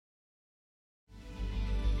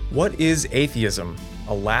What is atheism?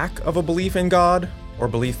 A lack of a belief in God, or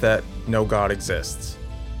belief that no God exists?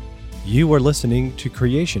 You are listening to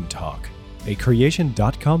Creation Talk, a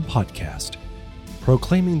Creation.com podcast,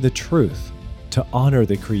 proclaiming the truth to honor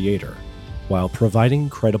the Creator while providing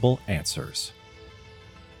credible answers.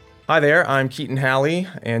 Hi there, I'm Keaton Halley,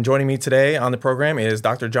 and joining me today on the program is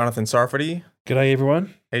Dr. Jonathan Sarfati. G'day,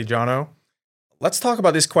 everyone. Hey, Jono. Let's talk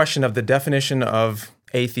about this question of the definition of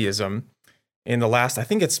atheism. In the last, I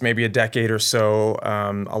think it's maybe a decade or so,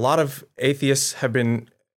 a lot of atheists have been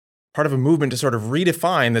part of a movement to sort of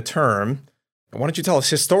redefine the term. Why don't you tell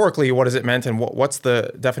us historically what has it meant and what's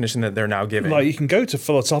the definition that they're now giving? Like, you can go to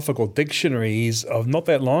philosophical dictionaries of not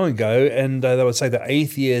that long ago, and they would say that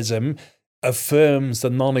atheism affirms the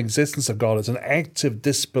non-existence of God. It's an active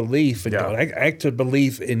disbelief in God, active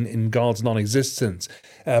belief in God's non-existence.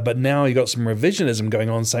 But now you've got some revisionism going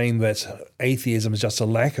on saying that atheism is just a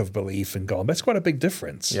lack of belief in God. That's quite a big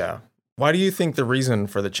difference. Yeah. Why do you think the reason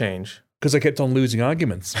for the change? Because they kept on losing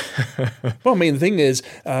arguments. Well, I mean, the thing is,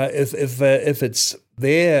 if it's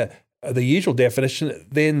the usual definition,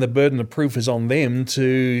 then the burden of proof is on them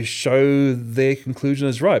to show their conclusion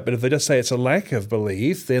is right. But if they just say it's a lack of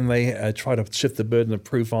belief, then they try to shift the burden of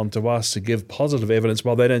proof onto us to give positive evidence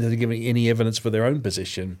while they don't have to give any evidence for their own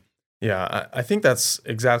position. Yeah, I think that's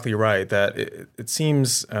exactly right. That it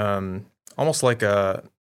seems almost like a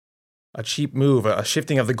cheap move, a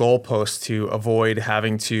shifting of the goalposts to avoid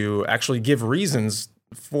having to actually give reasons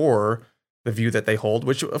for the view that they hold,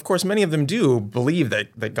 which of course many of them do believe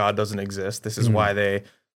that God doesn't exist. This is why they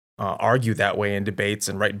argue that way in debates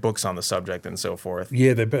and write books on the subject and so forth.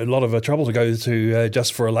 Yeah, there's a lot of trouble to go to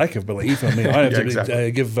just for a lack of belief. I mean, I have to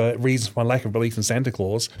give reasons for my lack of belief in Santa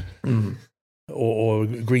Claus. Or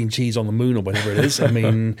green cheese on the moon or whatever it is. I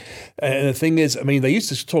mean, and the thing is, I mean, they used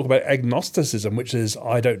to talk about agnosticism, which is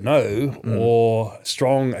I don't know, or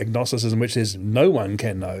strong agnosticism, which is no one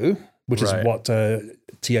can know, which is what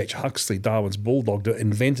T.H. Huxley, Darwin's bulldog,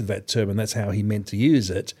 invented that term, and that's how he meant to use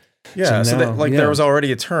it. Yeah, so there was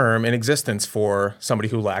already a term in existence for somebody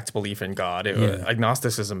who lacked belief in God.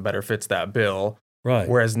 Agnosticism better fits that bill. Right.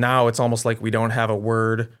 Whereas now it's almost like we don't have a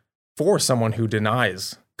word for someone who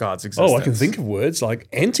denies God's existence. Oh, I can think of words like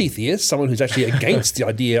anti-theist, someone who's actually against the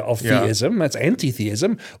idea of theism. That's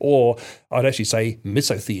anti-theism. Or I'd actually say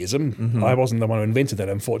misotheism. I wasn't the one who invented that,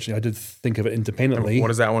 unfortunately. I did think of it independently. What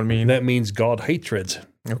does that one mean? That means God hatred.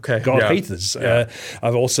 Okay. God haters.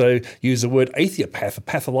 I've also used the word atheopath, a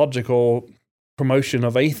pathological promotion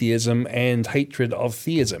of atheism and hatred of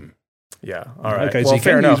theism. Yeah. All right. Okay, well, so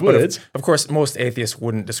fair enough. Words. But of course, most atheists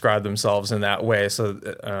wouldn't describe themselves in that way. So,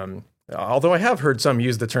 although I have heard some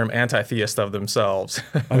use the term anti-theist of themselves.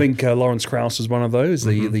 I think Lawrence Krauss is one of those,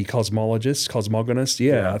 the cosmogonist.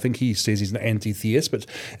 Yeah, I think he says he's an anti-theist, but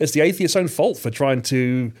it's the atheist's own fault for trying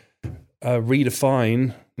to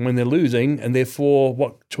redefine when they're losing, and therefore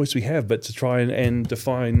what choice we have but to try and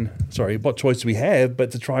define, what choice do we have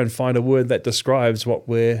but to try and find a word that describes what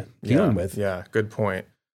we're dealing with. Yeah, good point.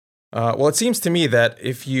 Well, it seems to me that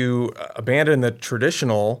if you abandon the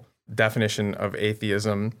traditional definition of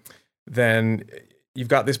atheism, then you've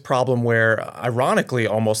got this problem where, ironically,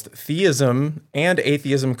 almost theism and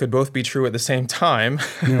atheism could both be true at the same time.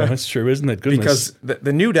 Yeah, that's true, isn't it? Goodness. Because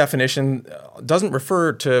the new definition doesn't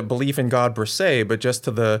refer to belief in God per se, but just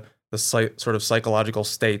to the sort of psychological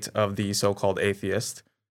state of the so-called atheist.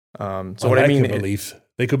 Belief.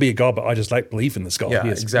 There could be a God, but I just lack belief in this God. Yeah,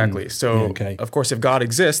 exactly. So, of course, if God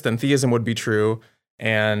exists, then theism would be true.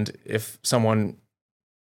 And if someone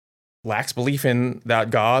lacks belief in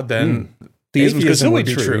that God, then atheism would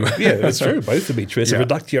be true. Yeah, that's true. Both would be true. It's a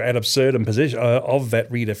reductio ad absurdum position of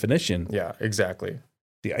that redefinition. Yeah, exactly.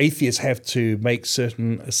 The atheists have to make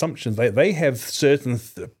certain assumptions. They have certain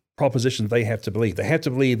propositions they have to believe. They have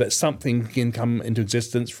to believe that something can come into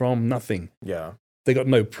existence from nothing. Yeah. They got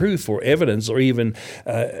no proof or evidence or even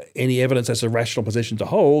any evidence that's a rational position to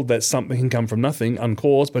hold that something can come from nothing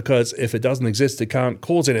uncaused, because if it doesn't exist, it can't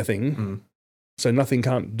cause anything. So nothing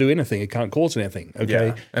can't do anything. It can't cause anything. Okay.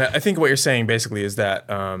 Yeah. And I think what you're saying basically is that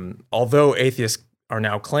although atheists are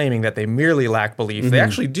now claiming that they merely lack belief, they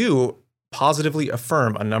actually do positively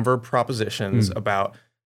affirm a number of propositions about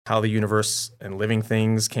how the universe and living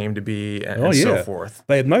things came to be and so forth.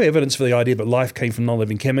 They have no evidence for the idea that life came from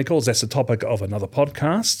non-living chemicals. That's the topic of another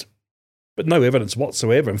podcast. But no evidence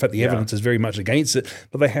whatsoever. In fact, the evidence is very much against it,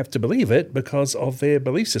 but they have to believe it because of their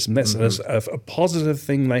belief system. That's a positive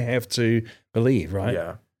thing they have to believe, right?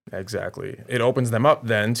 Yeah, exactly. It opens them up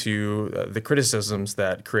then to the criticisms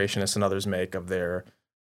that creationists and others make of their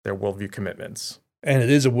worldview commitments. And it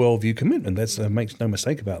is a worldview commitment. That's makes no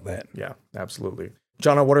mistake about that. Yeah, absolutely.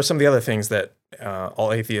 Jono, what are some of the other things that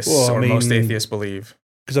all atheists most atheists believe.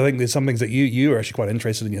 Because I think there's some things that you are actually quite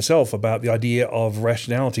interested in yourself about the idea of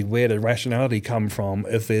rationality. Where did rationality come from?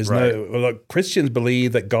 If there's Christians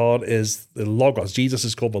believe that God is the Logos. Jesus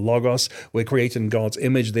is called the Logos. We're created in God's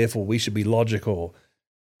image, therefore we should be logical.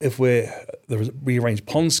 If we're the rearranged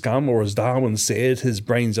pond scum, or as Darwin said, his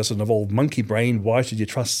brain's just an evolved monkey brain, why should he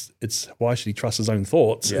trust his own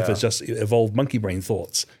thoughts if it's just evolved monkey brain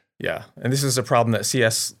thoughts? Yeah, and this is a problem that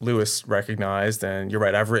C.S. Lewis recognized, and you're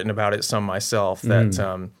right, I've written about it some myself,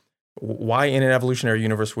 that why in an evolutionary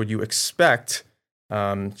universe would you expect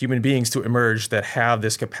human beings to emerge that have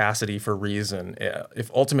this capacity for reason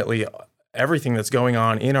if ultimately everything that's going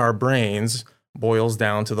on in our brains boils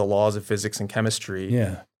down to the laws of physics and chemistry,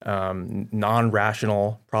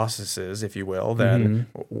 non-rational processes, if you will, then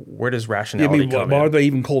where does rationality come in? Why do they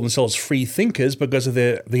even call themselves free thinkers? Because of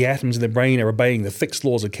the atoms in their brain are obeying the fixed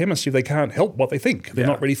laws of chemistry. They can't help what they think. They're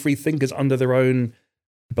not really free thinkers under their own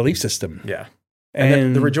belief system. Yeah.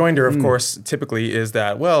 And the rejoinder, of course, typically is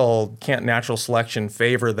that, well, can't natural selection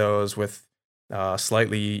favor those with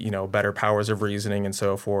slightly, better powers of reasoning and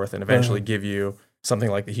so forth, and eventually give you something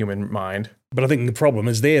like the human mind? But I think the problem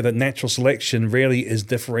is there that natural selection really is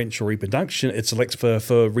differential reproduction. It selects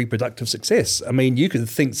for reproductive success. I mean, you could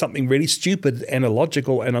think something really stupid and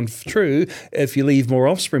illogical and untrue if you leave more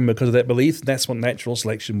offspring because of that belief. That's what natural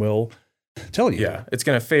selection will tell you. Yeah, it's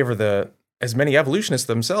going to favor as many evolutionists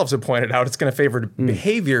themselves have pointed out, it's going to favor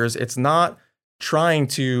behaviors. It's not trying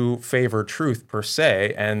to favor truth per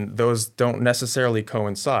se, and those don't necessarily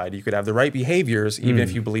coincide. You could have the right behaviors even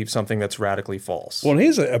if you believe something that's radically false. Well,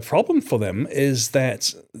 here's a problem for them is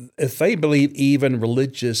that if they believe even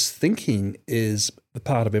religious thinking is the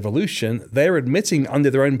part of evolution, they're admitting under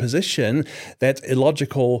their own position that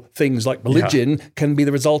illogical things like religion can be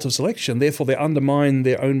the result of selection. Therefore, they undermine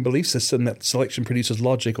their own belief system that selection produces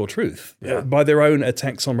logic or truth by their own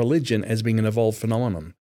attacks on religion as being an evolved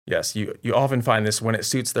phenomenon. Yes, you often find this when it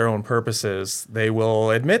suits their own purposes. They will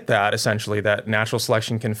admit that, essentially, that natural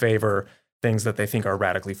selection can favor things that they think are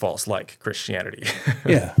radically false, like Christianity.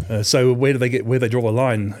 So where they draw the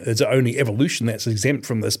line? Is it only evolution that's exempt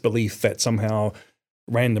from this belief that somehow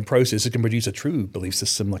random processes can produce a true belief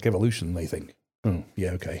system like evolution, they think?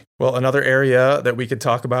 Well, another area that we could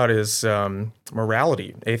talk about is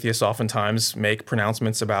morality. Atheists oftentimes make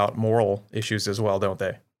pronouncements about moral issues as well, don't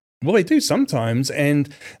they? Well, they do sometimes,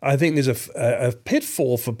 and I think there's a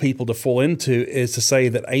pitfall for people to fall into is to say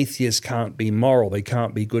that atheists can't be moral, they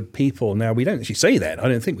can't be good people. Now, we don't actually say that. I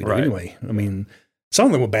don't think we do anyway. I mean, some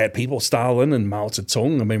of them were bad people, Stalin and Mao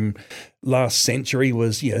Zedong. I mean, last century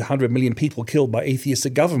was 100 million people killed by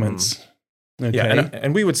atheistic governments. Okay. Yeah,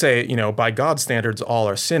 and we would say, by God's standards, all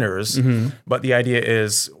are sinners. But the idea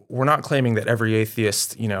is we're not claiming that every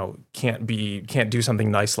atheist, can't do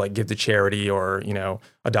something nice like give to charity or,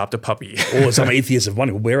 adopt a puppy. Or some atheists have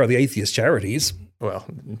wondered, where are the atheist charities? Well,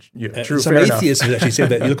 true. Some atheists have actually said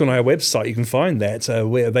that. You look on our website, you can find that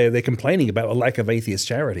where they're complaining about a lack of atheist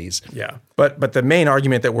charities. Yeah, but the main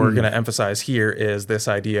argument that we're going to emphasize here is this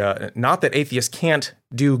idea, not that atheists can't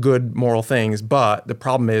do good moral things, but the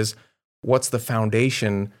problem is, what's the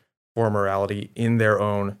foundation for morality in their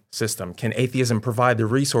own system? Can atheism provide the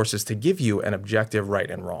resources to give you an objective right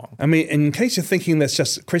and wrong? I mean, in case you're thinking that's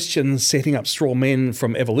just Christians setting up straw men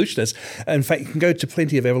from evolutionists, in fact, you can go to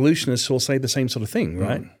plenty of evolutionists who will say the same sort of thing,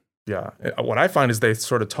 right? Yeah. What I find is they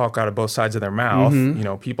sort of talk out of both sides of their mouth.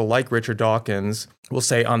 People like Richard Dawkins will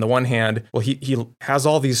say, on the one hand, well, he has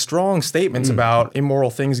all these strong statements about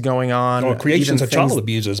immoral things going on. Or creations of child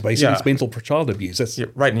abusers, basically. It's mental child abuse.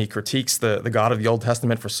 Right, and he critiques the God of the Old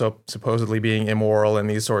Testament for supposedly being immoral and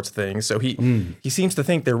these sorts of things. So he seems to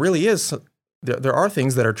think there really is, there are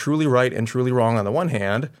things that are truly right and truly wrong on the one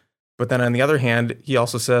hand, but then on the other hand, he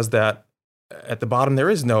also says that at the bottom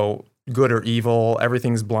there is no good or evil.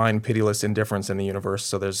 Everything's blind, pitiless indifference in the universe.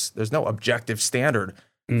 So there's no objective standard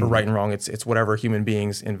for right and wrong. It's whatever human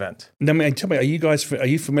beings invent. Now, tell me, are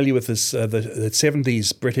you familiar with this the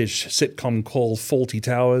 70s British sitcom called Fawlty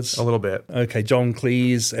Towers? A little bit. Okay, John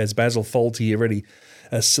Cleese as Basil Fawlty,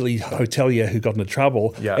 a silly hotelier who got into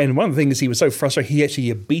trouble. Yeah. And one of the things he was so frustrated, he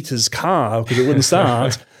actually beat his car because it wouldn't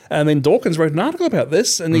start. And then Dawkins wrote an article about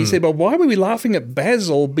this, and he said, well, why were we laughing at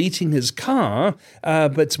Basil beating his car,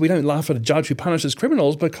 but we don't laugh at a judge who punishes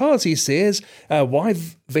criminals? Because, he says, why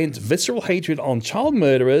vent visceral hatred on child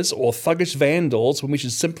murderers or thuggish vandals when we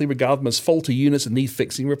should simply regard them as faulty units that need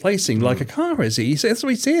fixing, replacing, like a car is? He says, that's what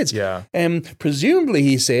he says. Yeah. And presumably,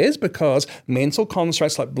 he says, because mental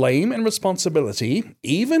constructs like blame and responsibility,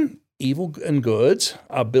 even evil and good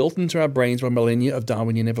are built into our brains by millennia of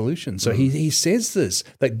Darwinian evolution. So he says this,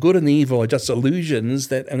 that good and evil are just illusions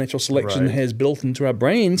that natural selection has built into our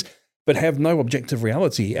brains, but have no objective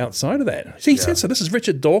reality outside of that. So he said so. This is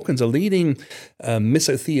Richard Dawkins, a leading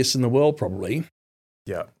mesotheist in the world, probably.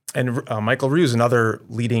 Yeah. And Michael Ruse, another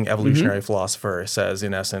leading evolutionary philosopher, says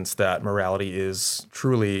in essence that morality is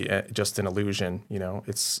truly just an illusion. You know,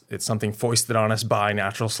 it's something foisted on us by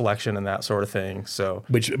natural selection and that sort of thing. So,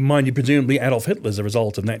 which, mind you, presumably Adolf Hitler's a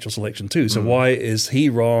result of natural selection too. So why is he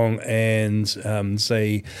wrong and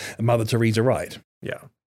say Mother Teresa right? Yeah.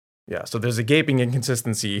 Yeah. So there's a gaping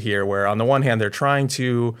inconsistency here where on the one hand, they're trying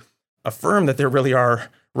to affirm that there really are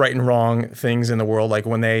right and wrong things in the world, like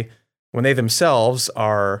when they themselves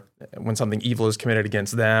are, when something evil is committed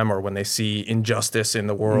against them, or when they see injustice in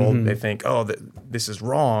the world, they think, oh, this is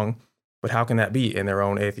wrong. But how can that be in their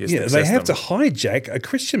own atheistic system? They have to hijack a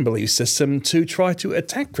Christian belief system to try to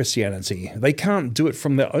attack Christianity. They can't do it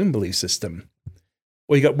from their own belief system.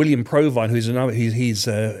 Well, you got William Provine, who's another. He's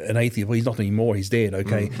an atheist. Well, he's not anymore. He's dead.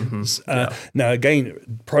 Okay. Now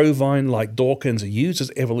again, Provine, like Dawkins,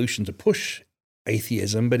 uses evolution to push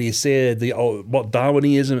atheism, but he said what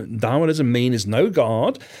Darwinism mean is no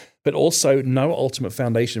God, but also no ultimate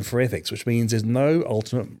foundation for ethics, which means there's no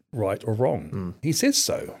ultimate right or wrong. He says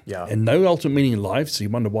so. Yeah. And no ultimate meaning in life, so you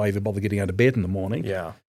wonder why he would bother getting out of bed in the morning.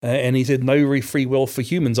 Yeah. And he said no free will for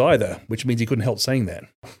humans either, which means he couldn't help saying that.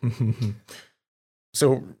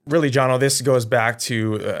 So really, Jono, this goes back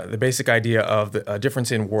to the basic idea of the difference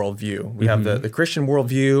in worldview. We have the Christian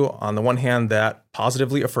worldview on the one hand that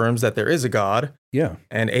positively affirms that there is a God. Yeah.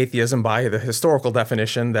 And atheism by the historical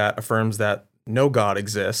definition that affirms that no God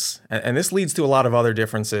exists. And this leads to a lot of other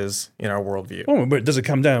differences in our worldview. Oh, but does it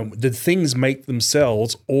come down, did things make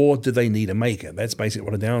themselves or do they need a maker? That's basically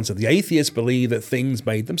what it down to. The atheists believe that things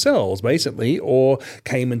made themselves, basically, or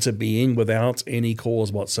came into being without any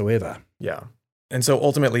cause whatsoever. Yeah. And so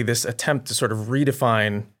ultimately, this attempt to sort of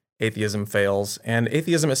redefine atheism fails, and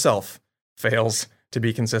atheism itself fails to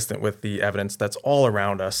be consistent with the evidence that's all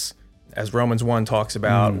around us. As Romans 1 talks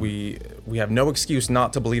about, we have no excuse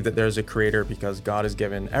not to believe that there's a creator because God has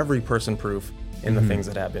given every person proof in the things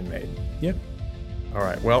that have been made. Yeah. All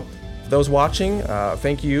right. Well, for those watching,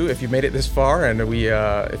 thank you if you've made it this far. And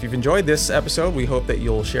if you've enjoyed this episode, we hope that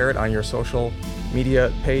you'll share it on your social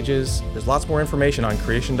media pages. There's lots more information on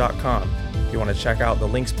creation.com. If you want to check out the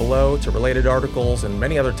links below to related articles and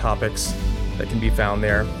many other topics that can be found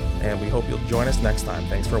there. And we hope you'll join us next time.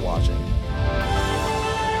 Thanks for watching.